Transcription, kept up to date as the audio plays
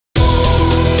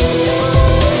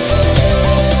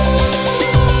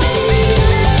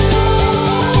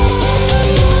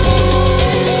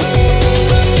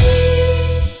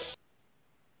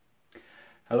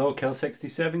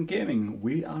Kill67 Gaming.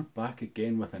 We are back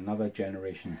again with another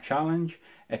generation challenge.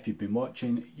 If you've been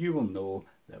watching, you will know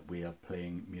that we are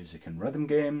playing music and rhythm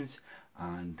games,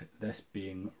 and this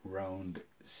being round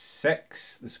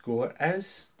 6, the score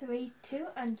is 3-2,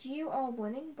 and you are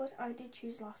winning, but I did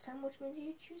choose last time, which means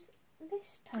you choose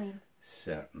this time.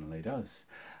 Certainly does.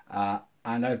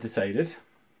 And I've decided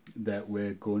that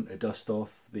we're going to dust off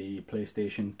the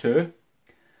PlayStation 2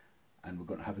 and we're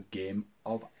going to have a game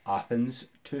of Athens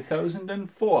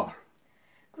 2004.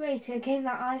 Great, a game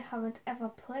that I haven't ever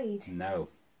played. Now,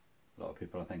 a lot of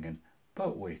people are thinking,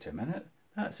 but wait a minute,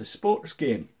 that's a sports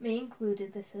game. Me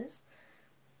included, this is.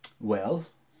 Well,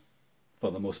 for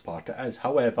the most part it is.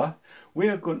 However, we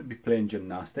are going to be playing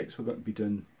gymnastics. We're going to be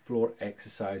doing floor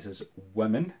exercises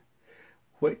women,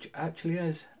 which actually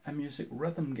is a music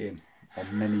rhythm game, or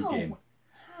mini game.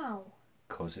 How?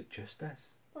 Because it just is.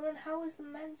 Well then how is the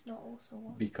men's not also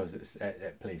one? Because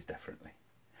it plays differently.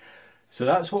 So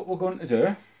that's what we're going to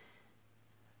do.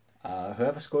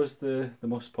 Whoever scores the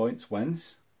most points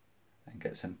wins and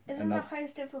gets in. Isn't the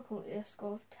highest difficulty a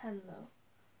score of 10 though?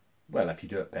 Well, if you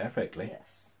do it perfectly.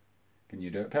 Yes. Can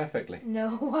you do it perfectly?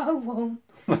 No, I won't.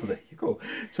 Well, there you go.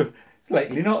 So it's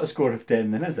likely not a score of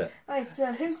 10 then, is it? Right,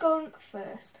 so who's going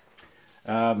first?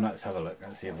 Let's have a look.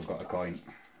 Let's see if we've got a coin.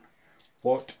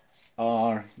 What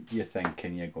are you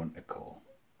thinking you're going to call?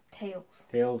 Tails.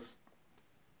 Tails.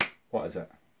 What is it?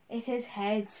 It is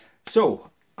heads. So,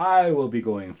 I will be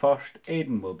going first,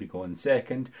 Aidan will be going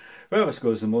second. Whoever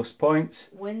scores the most points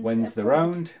wins the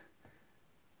round.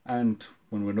 And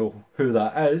when we know who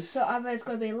that is... So either it's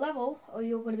going to be level, or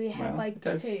you're going to be ahead by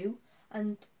 2.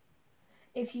 And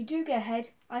if you do get ahead,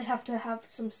 I have to have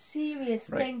some serious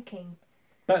thinking.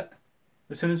 But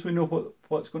as soon as we know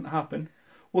what's going to happen,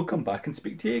 we'll come back and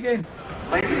speak to you again.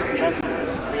 Ladies and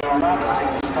gentlemen, we are about to see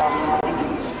the start of the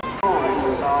women's floor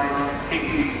exercise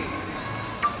heats.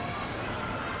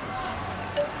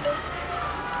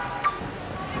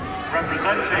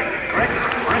 Representing Great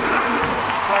Britain,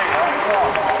 player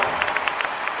 1.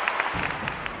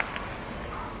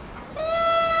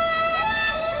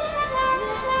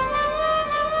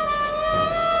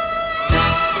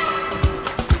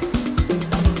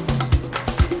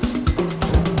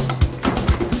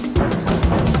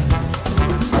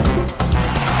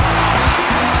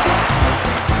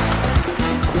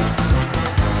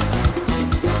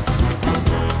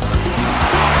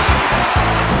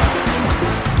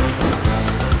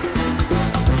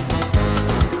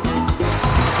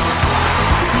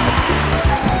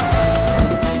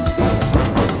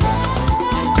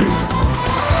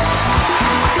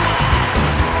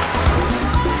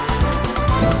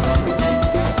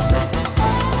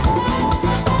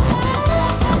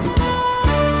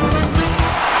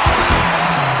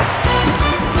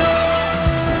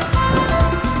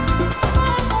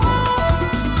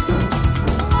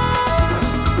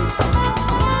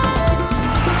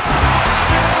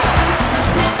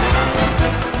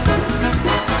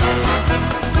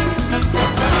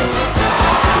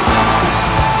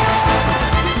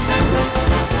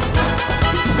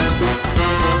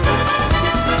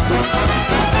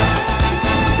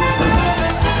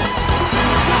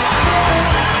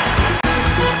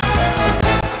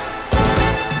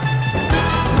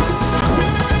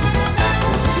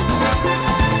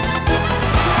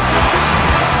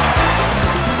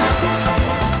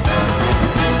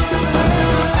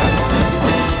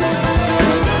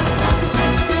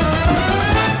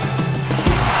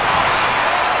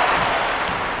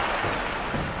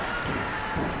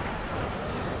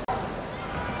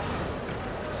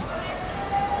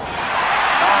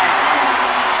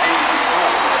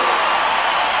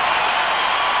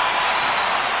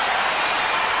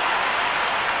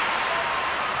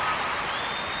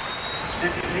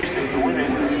 Introducing the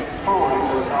women's floor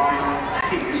exercise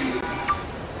heats.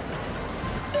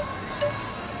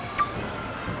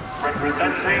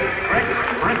 Representing Great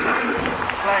Britain,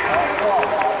 player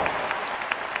 1.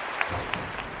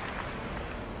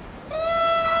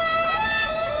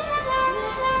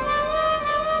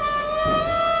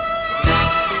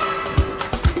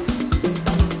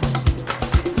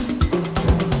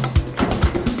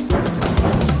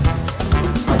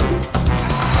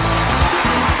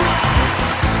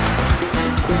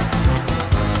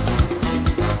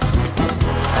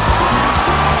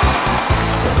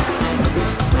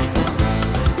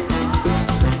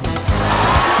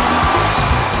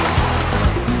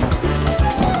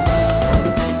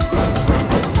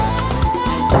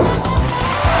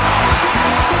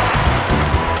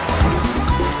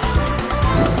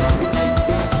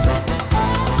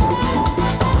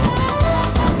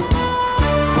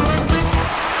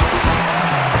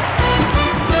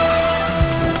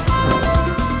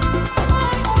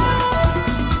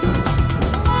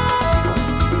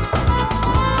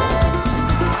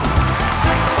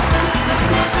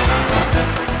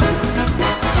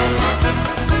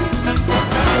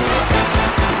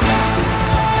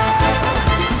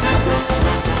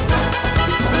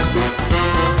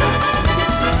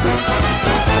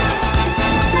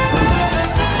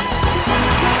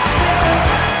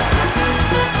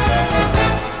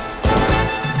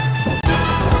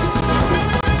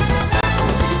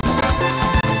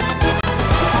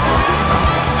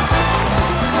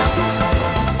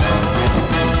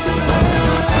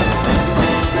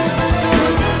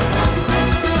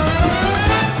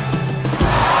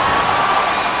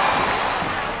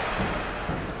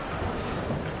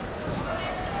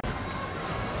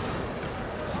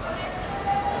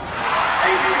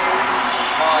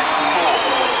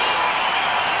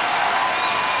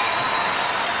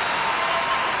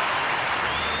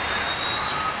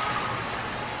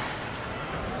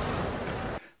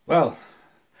 Well,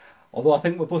 although I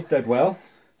think we both did well,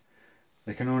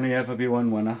 there can only ever be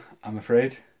one winner, I'm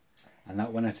afraid. And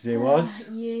that winner today was...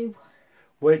 you.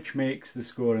 Which makes the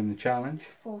score in the challenge?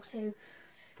 4-2.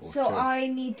 4-2. So I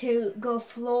need to go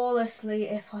flawlessly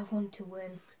if I want to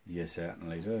win. You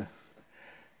certainly do.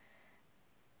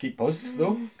 Keep positive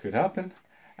though, could happen.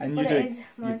 And But it is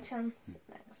my chance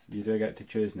next. You do get to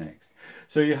choose next.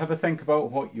 So you have a think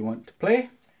about what you want to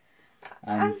play.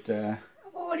 And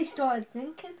I've already started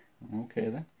thinking. Okay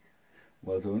then.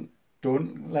 Well,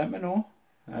 don't let me know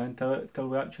until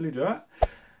we actually do it.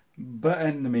 But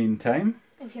in the meantime,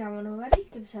 if you haven't already,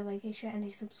 give us a like, a share and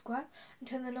a subscribe, and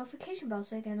turn the notification bell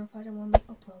so you get notified when we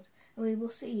upload. And we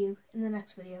will see you in the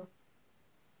next video.